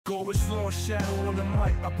Go as LordShaedow on the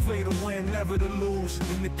mic. I play to win, never to lose.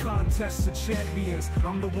 In the contest of champions,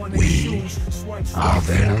 I'm the one they choose. Swipe, swipe,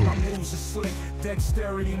 my moves are slick.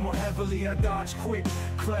 Dexterity more heavily, I dodge quick.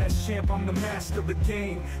 Class champ, I'm the master of the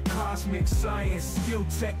game. Cosmic science, skill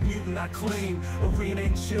tech mutant, I claim. Arena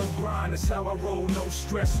and chill grind, that's how I roll. No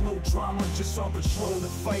stress, no drama, just on patrol to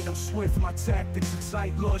fight. I'm swift, my tactics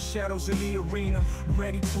excite. LordShaedow's in the arena,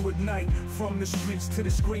 ready to ignite. From the streets to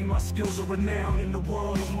the screen, my skills are renowned. In the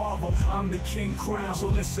world of Marvel, I'm the king crown. So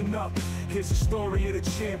listen up, here's the story of the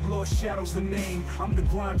champ. LordShaedow's the name, I'm the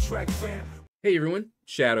grind track fan. Hey everyone,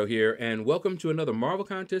 Shadow here, and welcome to another Marvel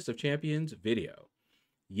Contest of Champions video.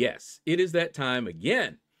 Yes, it is that time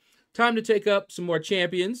again. Time to take up some more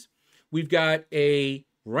champions. We've got a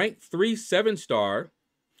rank 3 7-star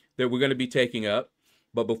that we're going to be taking up.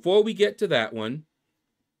 But before we get to that one,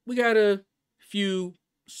 we got a few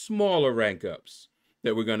smaller rank ups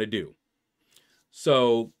that we're going to do.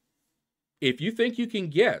 So if you think you can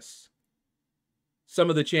guess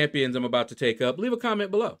some of the champions I'm about to take up, leave a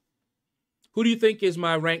comment below. Who do you think is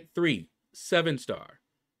my rank 3 7-star?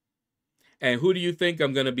 And who do you think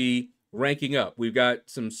I'm going to be ranking up? We've got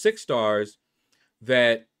some 6 stars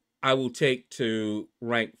that I will take to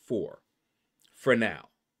rank 4 for now.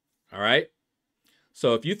 All right?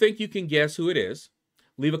 So if you think you can guess who it is,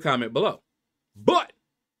 leave a comment below. But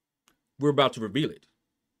we're about to reveal it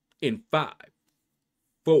in 5,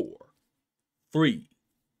 4, 3,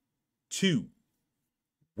 2,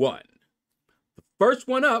 1. The first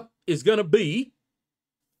one up is going to be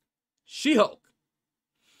She-Hulk.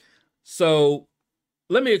 So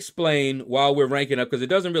let me explain while we're ranking up, because it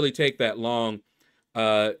doesn't really take that long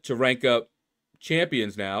to rank up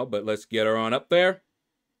champions now, but let's get her on up there.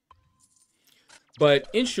 But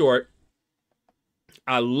in short,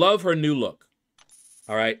 I love her new look.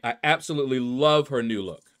 All right, I absolutely love her new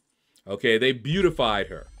look. Okay, they beautified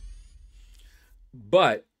her.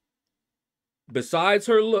 But besides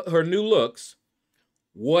her new looks,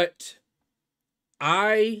 what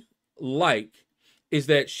I like is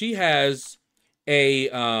that she has a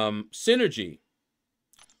synergy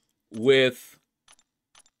with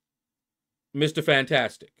Mr.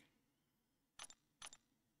 Fantastic.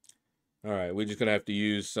 All right, we're just gonna have to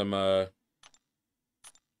use some of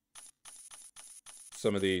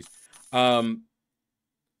these.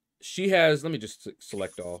 She has, let me just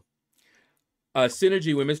select all. A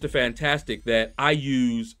synergy with Mr. Fantastic that I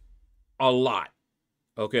use a lot.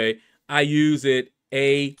 Okay, I use it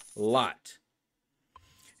a lot.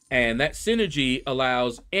 And that synergy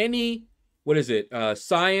allows any, what is it,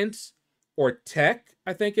 science or tech,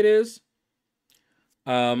 I think it is.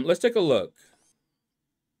 Let's take a look.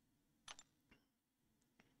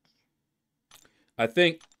 I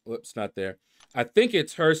think, whoops, not there. I think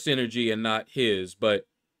it's her synergy and not his, but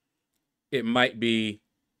it might be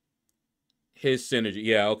his synergy.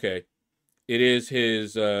 Yeah, okay. It is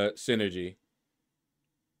his synergy.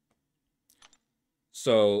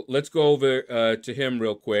 So let's go over to him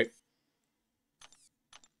real quick.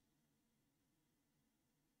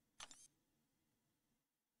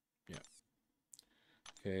 Yeah.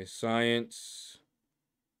 Okay, science.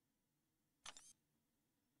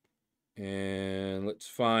 And let's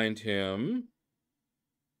find him.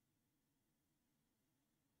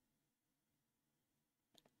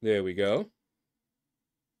 There we go.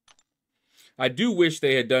 I do wish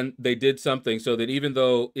they did something so that even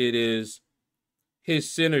though it is his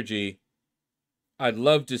synergy, I'd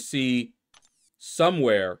love to see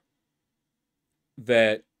somewhere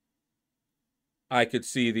that I could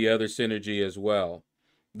see the other synergy as well.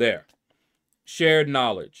 There. Shared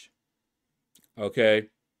knowledge. Okay.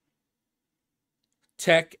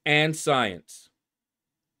 Tech and science.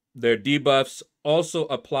 Their debuffs also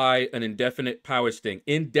apply an indefinite power sting.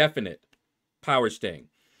 Indefinite power sting.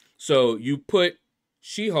 So you put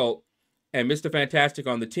She-Hulk and Mr. Fantastic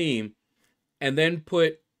on the team, and then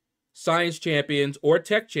put science champions or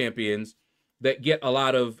tech champions that get a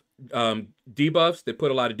lot of debuffs, that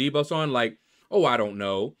put a lot of debuffs on, like, oh, I don't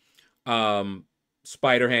know,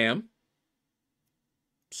 Spider-Ham,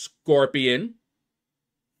 Scorpion,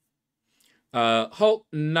 Hulk,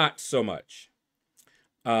 not so much.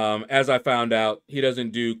 As I found out, he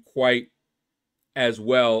doesn't do quite as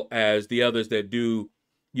well as the others that do,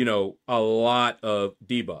 you know, a lot of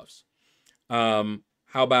debuffs. How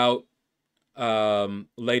about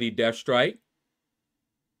Lady Deathstrike?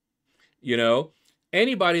 You know,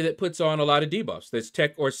 anybody that puts on a lot of debuffs, that's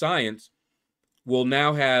tech or science, will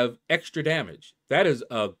now have extra damage. That is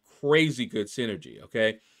a crazy good synergy,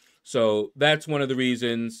 okay? So that's one of the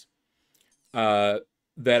reasons that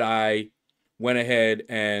I went ahead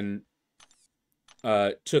and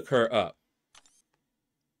took her up.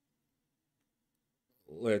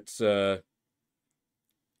 let's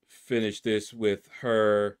finish this with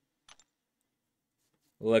her.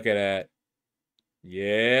 Look at that.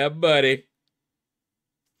 Yeah, buddy.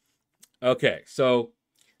 Okay, so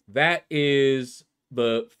that is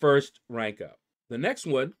the first rank up. The next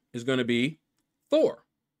one is going to be Thor.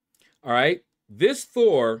 All right, this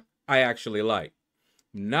Thor I actually like.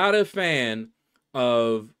 Not a fan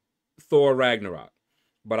of Thor Ragnarok,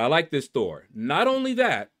 but I like this Thor. Not only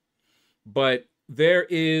that, but there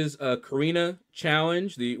is a Karina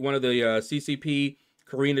challenge, one of the CCP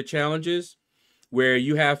Karina challenges, where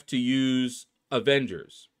you have to use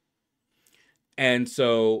Avengers. And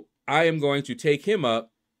so I am going to take him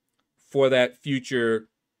up for that future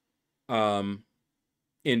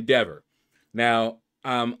endeavor. Now,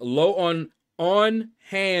 I'm low on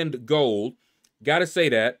hand gold. Got to say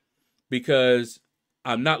that because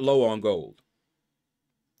I'm not low on gold.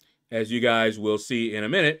 As you guys will see in a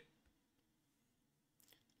minute,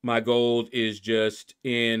 my gold is just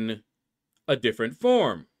in a different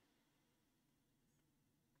form.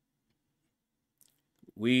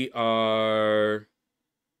 We are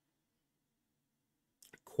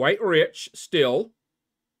quite rich still.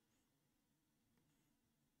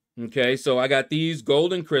 Okay, so I got these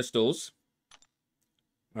golden crystals.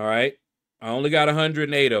 All right, I only got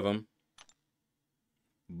 108 of them,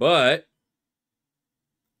 but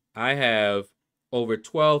I have over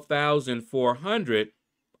 12,400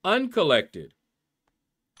 uncollected.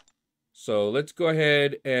 So let's go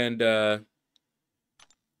ahead and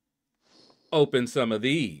open some of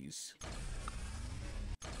these.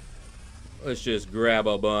 Let's just grab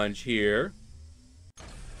a bunch here.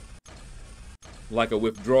 Like a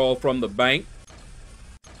withdrawal from the bank.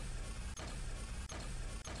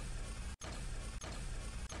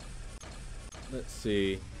 Let's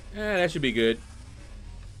see. That should be good.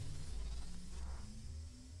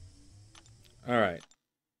 All right.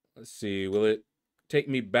 Let's see. Will it take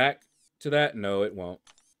me back to that? No, it won't.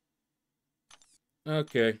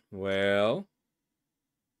 Okay. Well.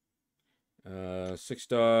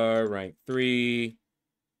 6-star, rank 3.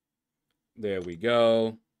 There we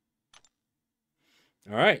go.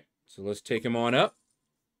 All right. So let's take him on up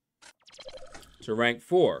to rank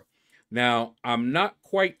 4. Now, I'm not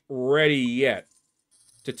quite ready yet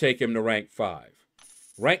to take him to rank 5.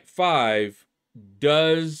 Rank 5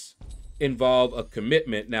 does involve a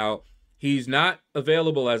commitment. Now, he's not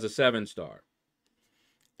available as a 7-star.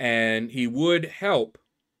 And he would help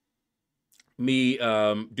me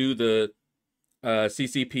do the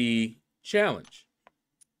CCP challenge.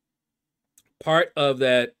 Part of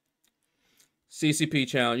that CCP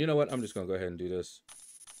challenge, you know what? I'm just going to go ahead and do this.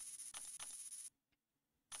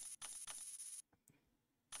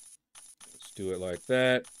 Let's do it like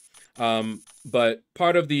that. But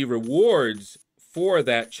part of the rewards for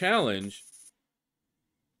that challenge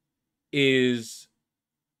is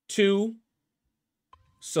 2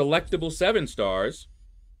 selectable 7-stars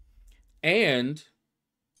and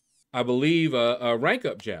I believe a rank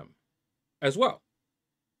up gem as well.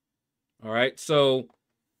 All right, so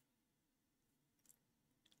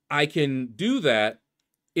I can do that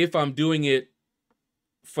if I'm doing it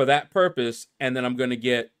for that purpose, and then I'm going to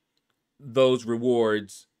get those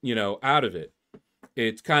rewards, you know, out of it.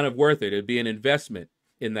 It's kind of worth it. It'd be an investment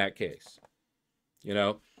in that case, you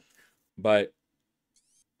know. But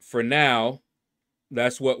for now,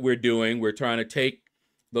 that's what we're doing. We're trying to take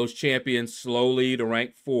those champions slowly to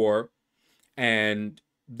rank 4, and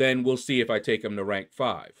then we'll see if I take them to rank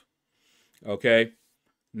 5. Okay?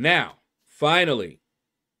 Now, finally,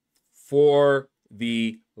 for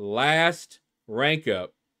the last rank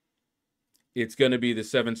up, it's going to be the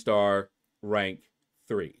 7-star rank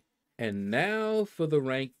 3. And now for the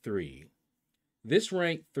rank 3. This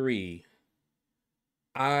rank 3,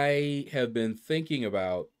 I have been thinking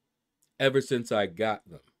about ever since I got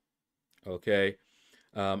them. Okay?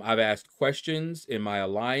 I've asked questions in my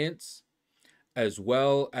alliance, as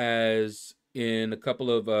well as in a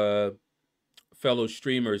couple of fellow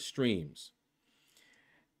streamers' streams.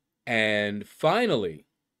 And finally,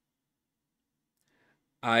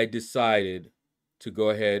 I decided to go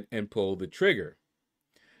ahead and pull the trigger.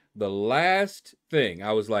 The last thing,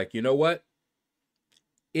 I was like, you know what?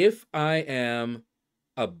 If I am,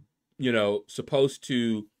 supposed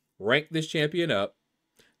to rank this champion up,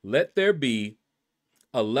 let there be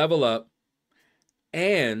a level up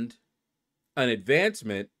and an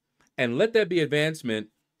advancement, and let that be advancement.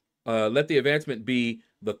 Let the advancement be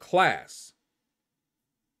the class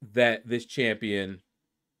that this champion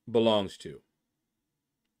belongs to.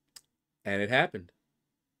 And it happened.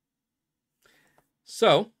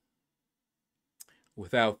 So,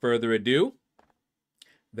 without further ado,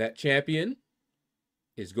 that champion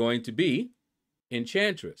is going to be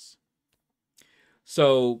Enchantress.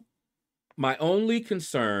 So my only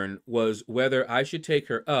concern was whether I should take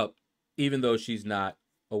her up even though she's not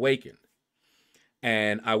awakened.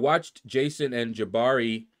 And I watched Jason and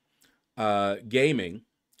Jabari gaming.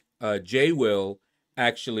 J Will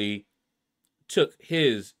actually took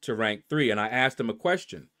his to rank 3, and I asked him a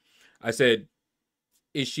question. I said,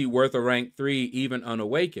 is she worth a rank 3 even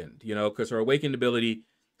unawakened? You know, because her awakened ability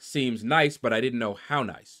seems nice, but I didn't know how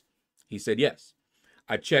nice. He said yes.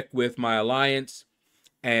 I checked with my alliance,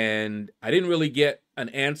 and I didn't really get an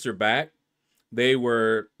answer back. They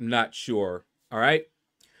were not sure. All right.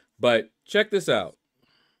 But check this out.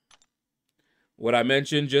 What I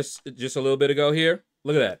mentioned just a little bit ago here.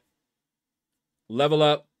 Look at that. Level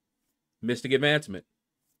up, Mystic Advancement.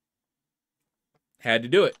 Had to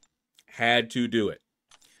do it. Had to do it.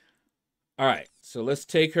 All right. So let's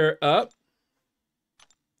take her up.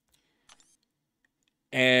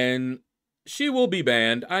 And she will be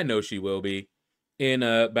banned. I know she will be in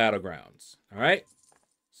Battlegrounds. All right.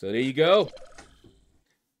 So there you go.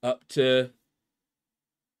 Up to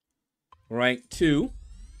rank 2.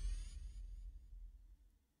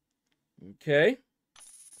 Okay.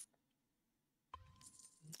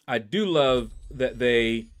 I do love that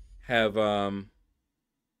they have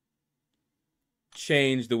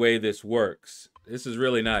changed the way this works. This is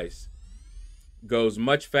really nice. Goes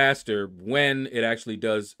much faster when it actually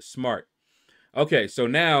does smart. Okay, so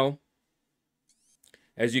now,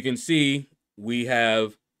 as you can see, we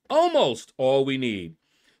have almost all we need.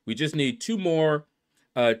 We just need 2 more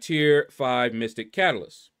tier 5 Mystic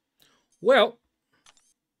Catalysts. Well,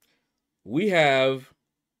 we have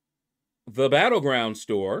the Battleground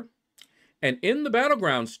store, and in the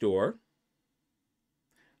Battleground store,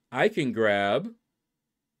 I can grab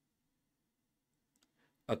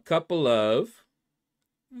a couple of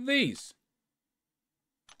these.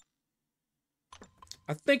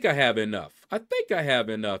 I think I have enough. I think I have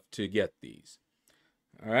enough to get these.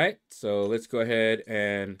 All right, so let's go ahead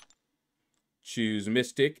and choose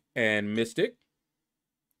Mystic and Mystic.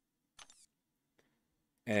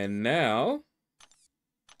 And now,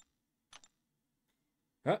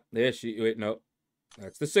 there she, wait, no,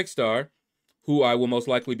 that's the 6-star, who I will most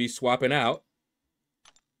likely be swapping out.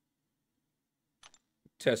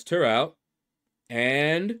 Test her out,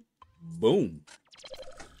 and boom.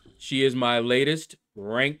 She is my latest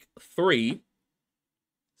rank 3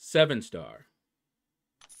 7-star.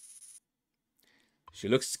 She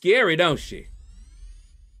looks scary, don't she?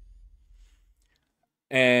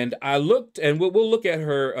 And I looked, and we'll look at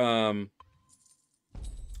her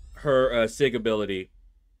SIG ability.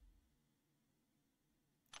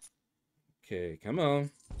 Okay, come on.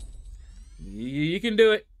 You can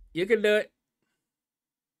do it. You can do it.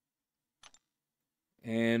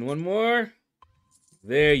 And one more.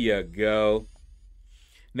 There you go.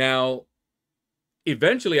 Now,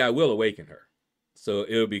 eventually I will awaken her, so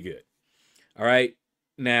it'll be good. All right.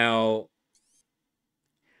 Now,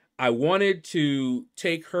 I wanted to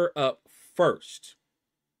take her up first.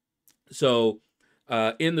 So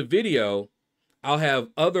in the video, I'll have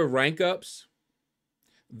other rank ups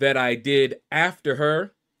that I did after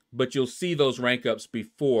her, but you'll see those rank ups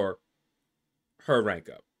before her rank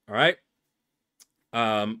up. All right.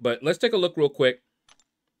 But let's take a look real quick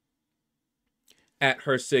at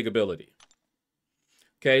her SIG ability.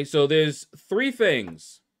 Okay, so there's 3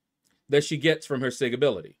 things that she gets from her SIG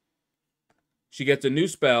ability. She gets a new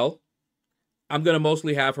spell. I'm going to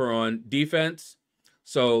mostly have her on defense,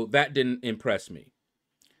 so that didn't impress me.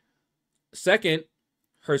 Second,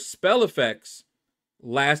 her spell effects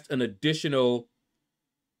last an additional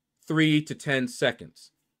 3 to 10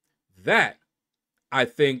 seconds. That, I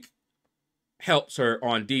think, helps her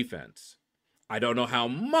on defense. I don't know how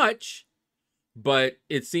much, but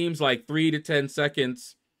it seems like 3 to 10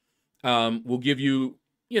 seconds will give you,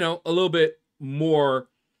 you know, a little bit more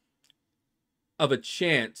of a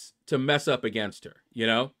chance to mess up against her, you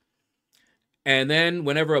know? And then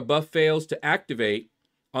whenever a buff fails to activate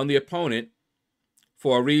on the opponent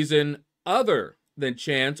for a reason other than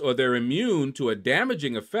chance, or they're immune to a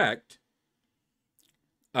damaging effect,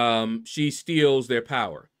 she steals their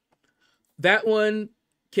power. That one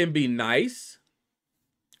can be nice,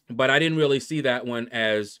 but I didn't really see that one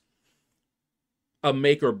as a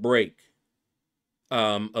make or break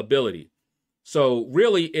ability. So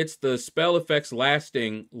really, it's the spell effects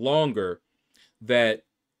lasting longer that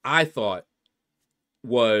I thought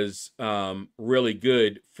was really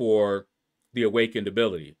good for the awakened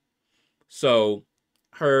ability. So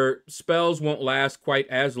her spells won't last quite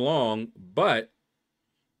as long, but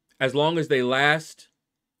as long as they last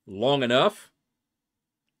long enough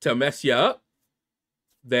to mess you up,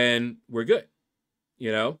 then we're good,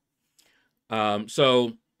 you know?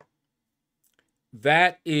 So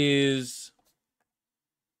that is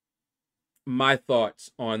my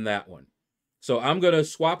thoughts on that one. So I'm going to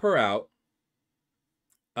swap her out,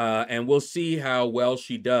 and we'll see how well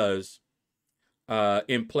she does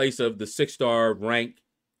in place of the 6-star rank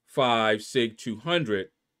 5 Sig 200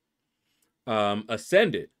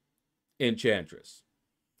 Ascended Enchantress.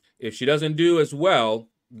 If she doesn't do as well,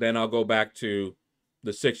 then I'll go back to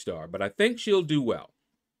the 6-star, but I think she'll do well.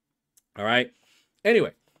 All right.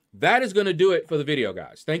 Anyway, that is going to do it for the video,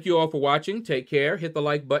 guys. Thank you all for watching. Take care. Hit the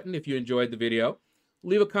like button if you enjoyed the video.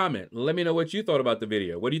 Leave a comment. Let me know what you thought about the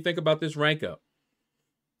video. What do you think about this rank up?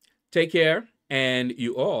 Take care, and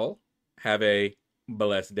you all have a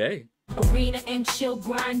blessed day. Arena and chill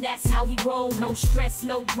grind, that's how we roll. No stress,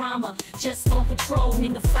 no drama, just on patrol.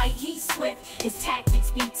 In the fight, he's swift, his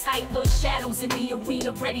tactics be tight. LordShaedow's in the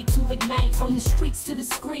arena, ready to ignite. From the streets to the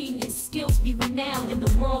screen, his skills be renowned. In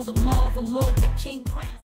the world of Marvel, Lord, the King crown.